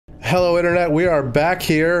Hello Internet, we are back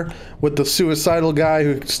here with the suicidal guy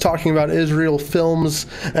who's talking about Israel films,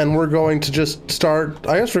 and we're going to just start,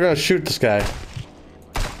 I guess we're going to shoot this guy.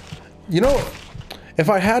 You know, if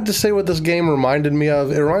I had to say what this game reminded me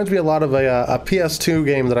of, it reminds me a lot of a PS2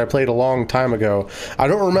 game that I played a long time ago. I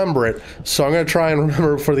don't remember it, so I'm going to try and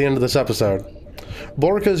remember it before the end of this episode.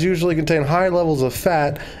 Borkas usually contain high levels of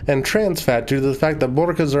fat and trans fat due to the fact that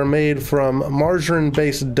borkas are made from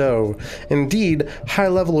margarine-based dough. Indeed, high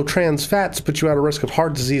level of trans fats put you at a risk of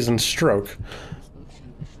heart disease and stroke.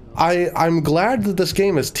 I'm glad that this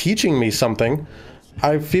game is teaching me something.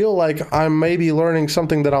 I feel like I'm maybe learning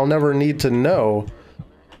something that I'll never need to know.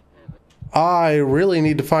 I really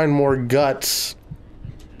need to find more guts.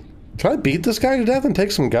 Can I beat this guy to death and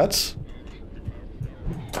take some guts?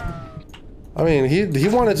 I mean, he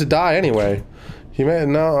wanted to die anyway. He may...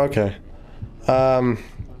 No? Okay.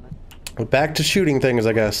 Back to shooting things,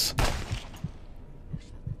 I guess.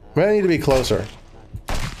 Maybe I need to be closer.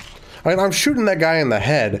 I mean, I'm shooting that guy in the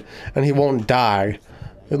head, and he won't die.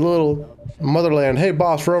 A little motherland. Hey,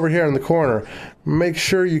 boss, we're over here in the corner. Make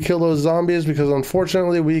sure you kill those zombies, because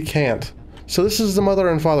unfortunately we can't. So this is the mother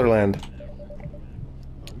and fatherland.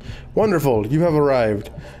 Wonderful, you have arrived.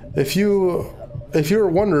 If you're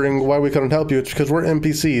wondering why we couldn't help you, it's because we're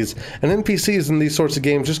NPCs. And NPCs in these sorts of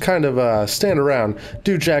games just kind of stand around,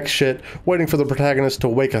 do jack shit, waiting for the protagonist to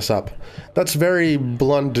wake us up. That's very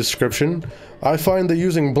blunt description. I find that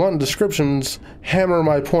using blunt descriptions hammer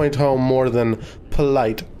my point home more than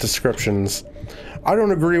polite descriptions. I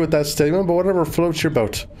don't agree with that statement, but whatever floats your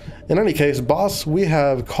boat. In any case, boss, we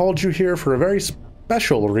have called you here for a very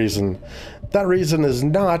special reason. That reason is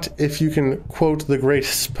not, if you can quote the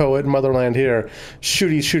greatest poet motherland here,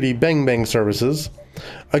 shooty shooty bang bang services.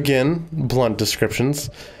 Again, blunt descriptions.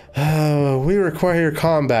 We require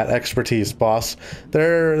combat expertise, boss.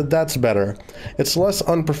 That's better. It's less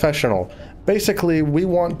unprofessional. Basically, we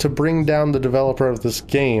want to bring down the developer of this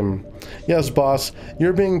game. Yes, boss,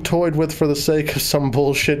 you're being toyed with for the sake of some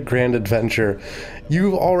bullshit grand adventure.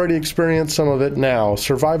 You've already experienced some of it now.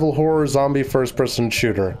 Survival horror zombie first-person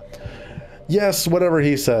shooter. Yes, whatever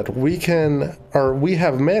he said. We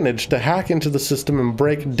have managed to hack into the system and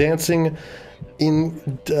break Dancing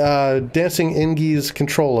Ingi's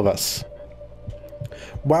control of us.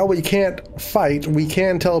 While we can't fight, we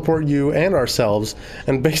can teleport you and ourselves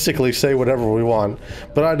and basically say whatever we want.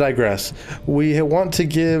 But I digress. We want to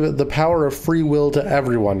give the power of free will to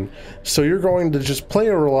everyone. So you're going to just play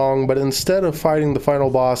along, but instead of fighting the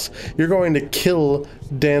final boss, you're going to kill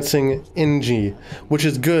Dancing Ingi, which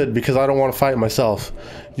is good because I don't want to fight myself.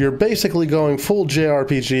 You're basically going full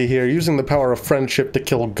JRPG here, using the power of friendship to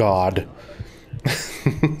kill God.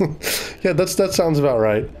 Yeah, that sounds about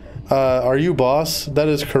right. Are you boss? That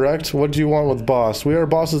is correct. What do you want with boss? We are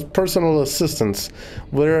boss's personal assistants.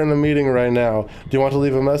 We're in a meeting right now. Do you want to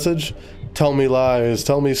leave a message? Tell me lies.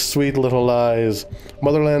 Tell me sweet little lies.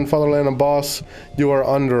 Motherland, fatherland, and boss, you are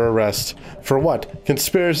under arrest. For what?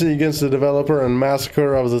 Conspiracy against the developer and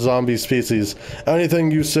massacre of the zombie species. Anything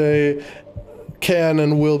you say can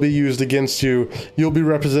and will be used against you. You'll be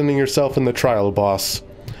representing yourself in the trial, boss.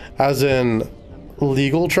 As in,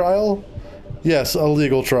 legal trial? Yes, a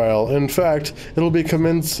legal trial. In fact, it will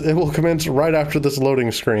commence right after this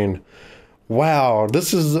loading screen. Wow,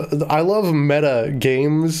 I love meta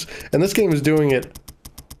games, and this game is doing it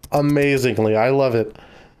amazingly. I love it.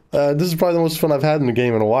 This is probably the most fun I've had in a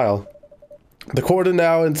game in a while. The court is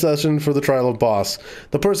now in session for the trial of boss.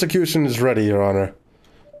 The prosecution is ready, Your Honor.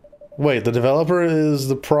 Wait, the developer is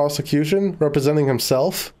the prosecution, representing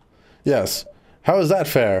himself? Yes. How is that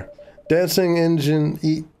fair? Dancing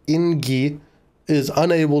Ingi is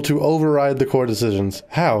unable to override the court decisions.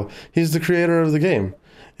 How? He's the creator of the game.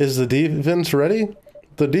 Is the defense ready?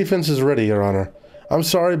 The defense is ready, Your Honor. I'm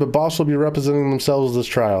sorry, but boss will be representing themselves this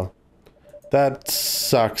trial. That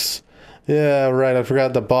sucks. Yeah, right, I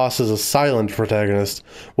forgot that boss is a silent protagonist.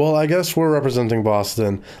 Well, I guess we're representing boss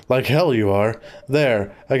then. Like hell you are.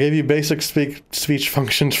 There, I gave you basic speech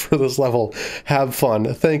functions for this level. Have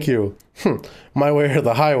fun. Thank you. My way or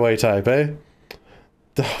the highway type, eh?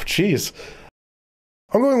 Oh, jeez.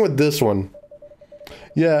 I'm going with this one.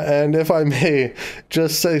 Yeah, and if I may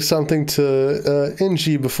just say something to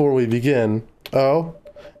Ingi before we begin. Oh,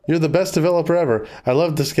 you're the best developer ever. I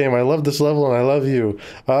love this game, I love this level, and I love you.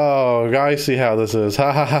 Oh, I see how this is.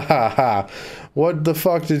 Ha ha ha ha ha. What the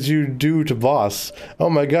fuck did you do to boss? Oh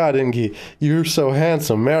my god, Ingi, you're so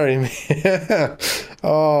handsome. Marry me.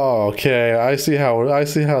 Oh, okay. I see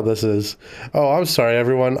how this is. Oh, I'm sorry,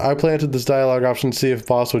 everyone. I planted this dialogue option to see if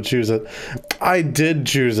boss would choose it. I did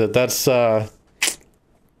choose it. That's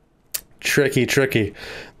tricky.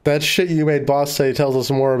 That shit you made boss say tells us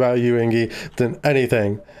more about you, Ingy, than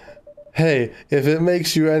anything. Hey, if it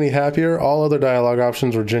makes you any happier, all other dialogue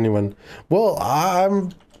options were genuine.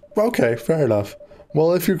 Well, okay, fair enough.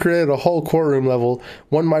 Well, if you created a whole courtroom level,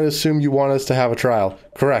 one might assume you want us to have a trial.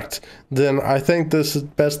 Correct. Then I think this is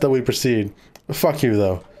best that we proceed. Fuck you,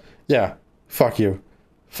 though. Yeah, fuck you.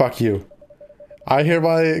 Fuck you. I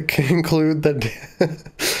hereby conclude that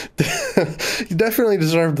you definitely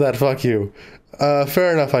deserved that fuck you.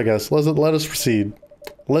 Fair enough, I guess. Let us proceed.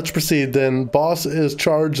 Let's proceed then. Boss is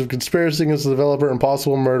charged of conspiracy against the developer and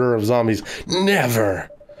possible murder of zombies. Never!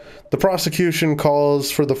 The prosecution calls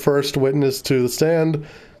for the first witness to the stand.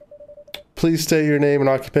 Please state your name and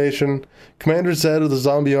occupation. Commander Zed of the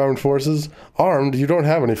Zombie Armed Forces. Armed? You don't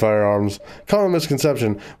have any firearms. Common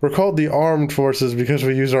misconception. We're called the Armed Forces because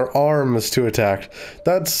we use our arms to attack.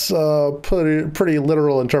 That's a pretty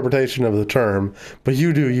literal interpretation of the term. But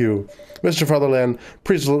you do you. Mr. Fatherland,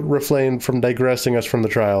 please refrain from digressing us from the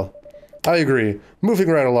trial. I agree. Moving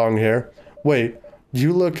right along here. Wait.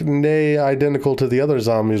 You look nay identical to the other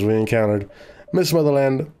zombies we encountered. Miss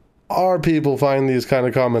Motherland, our people find these kind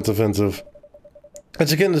of comments offensive.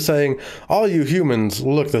 It's akin to saying, all you humans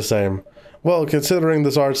look the same. Well, considering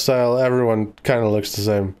this art style, everyone kind of looks the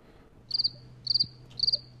same.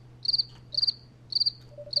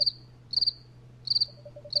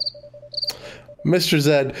 Mr.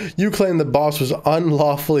 Zed, you claim the boss was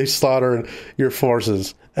unlawfully slaughtered your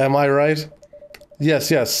forces. Am I right? Yes,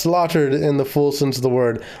 slaughtered in the full sense of the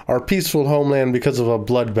word, our peaceful homeland because of a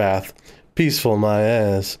bloodbath. Peaceful, my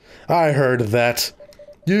ass. I heard that.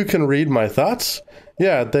 You can read my thoughts?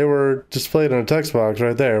 Yeah, they were displayed in a text box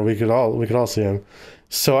right there. We could all see them.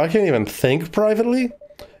 So I can't even think privately?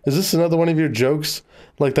 Is this another one of your jokes?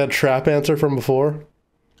 Like that trap answer from before?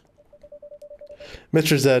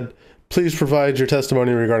 Mr. Zed, please provide your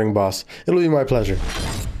testimony regarding boss. It'll be my pleasure.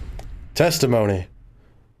 Testimony.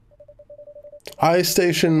 I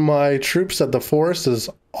stationed my troops at the forest as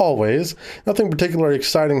always. Nothing particularly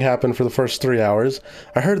exciting happened for the first 3 hours.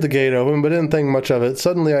 I heard the gate open, but didn't think much of it.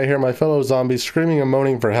 Suddenly I hear my fellow zombies screaming and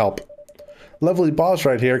moaning for help. Lovely boss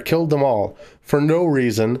right here killed them all. For no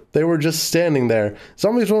reason. They were just standing there.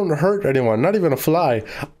 Zombies won't hurt anyone, not even a fly.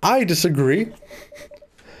 I disagree.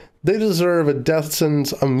 They deserve a death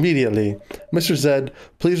sentence immediately. Mr. Zed,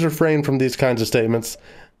 please refrain from these kinds of statements.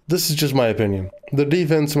 This is just my opinion. The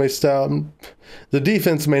defense may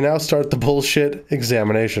now start the bullshit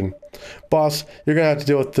examination. Boss, you're gonna have to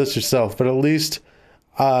deal with this yourself, but at least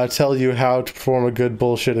tell you how to perform a good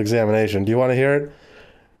bullshit examination. Do you want to hear it?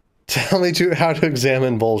 Tell me how to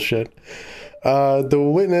examine bullshit.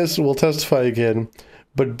 The witness will testify again,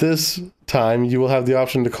 but this time you will have the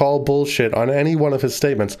option to call bullshit on any one of his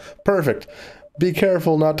statements. Perfect. Be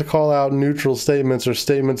careful not to call out neutral statements or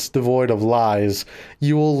statements devoid of lies.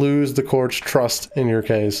 You will lose the court's trust in your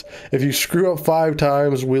case. If you screw up 5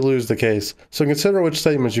 times, we lose the case. So consider which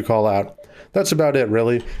statements you call out. That's about it,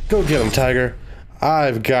 really. Go get him, Tiger.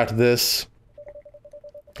 I've got this.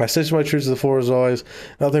 I stationed my troops at the forest as always.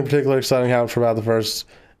 Nothing particularly exciting happened for about the first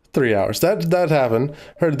 3 hours. That happened.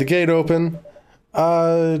 Heard the gate open.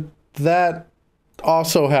 That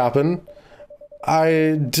also happened.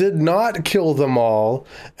 I did not kill them all,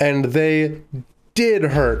 and they did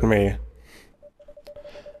hurt me.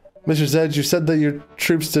 Mr. Zed, you said that your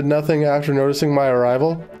troops did nothing after noticing my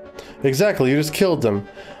arrival? Exactly, you just killed them.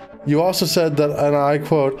 You also said that, and I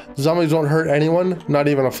quote, zombies don't hurt anyone, not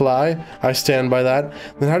even a fly. I stand by that.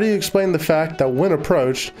 Then how do you explain the fact that when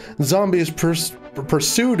approached, zombies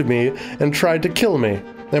pursued me and tried to kill me?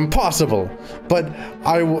 Impossible. But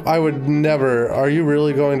I would never. Are you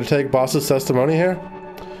really going to take boss's testimony here?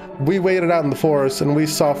 We waited out in the forest and we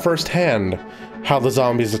saw firsthand how the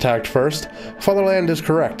zombies attacked first. Fatherland is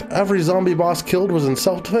correct. Every zombie boss killed was in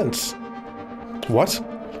self-defense. What?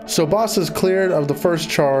 So boss is cleared of the first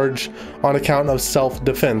charge on account of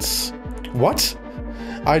self-defense. What?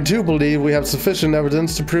 I do believe we have sufficient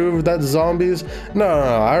evidence to prove that zombies... No,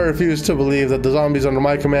 I refuse to believe that the zombies under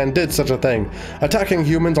my command did such a thing. Attacking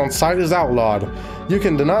humans on sight is outlawed. You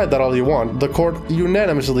can deny that all you want. The court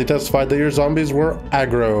unanimously testified that your zombies were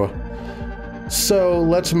aggro. So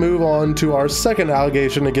let's move on to our second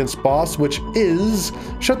allegation against boss, which is...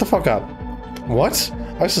 Shut the fuck up. What?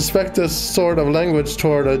 I suspect this sort of language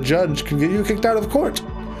toward a judge could get you kicked out of court.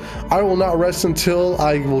 I will not rest until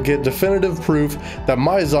I will get definitive proof that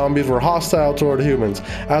my zombies were hostile toward humans.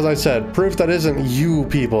 As I said, proof that isn't you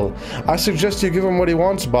people. I suggest you give him what he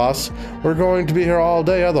wants, boss. We're going to be here all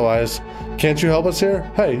day otherwise. Can't you help us here?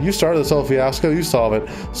 Hey, you started this whole fiasco, you solve it.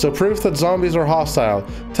 So proof that zombies are hostile.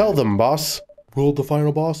 Tell them, boss. Will the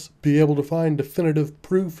final boss be able to find definitive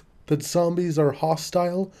proof that zombies are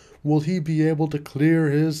hostile? Will he be able to clear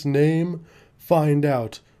his name? Find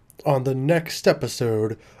out on the next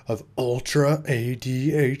episode of Ultra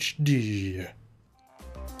ADHD.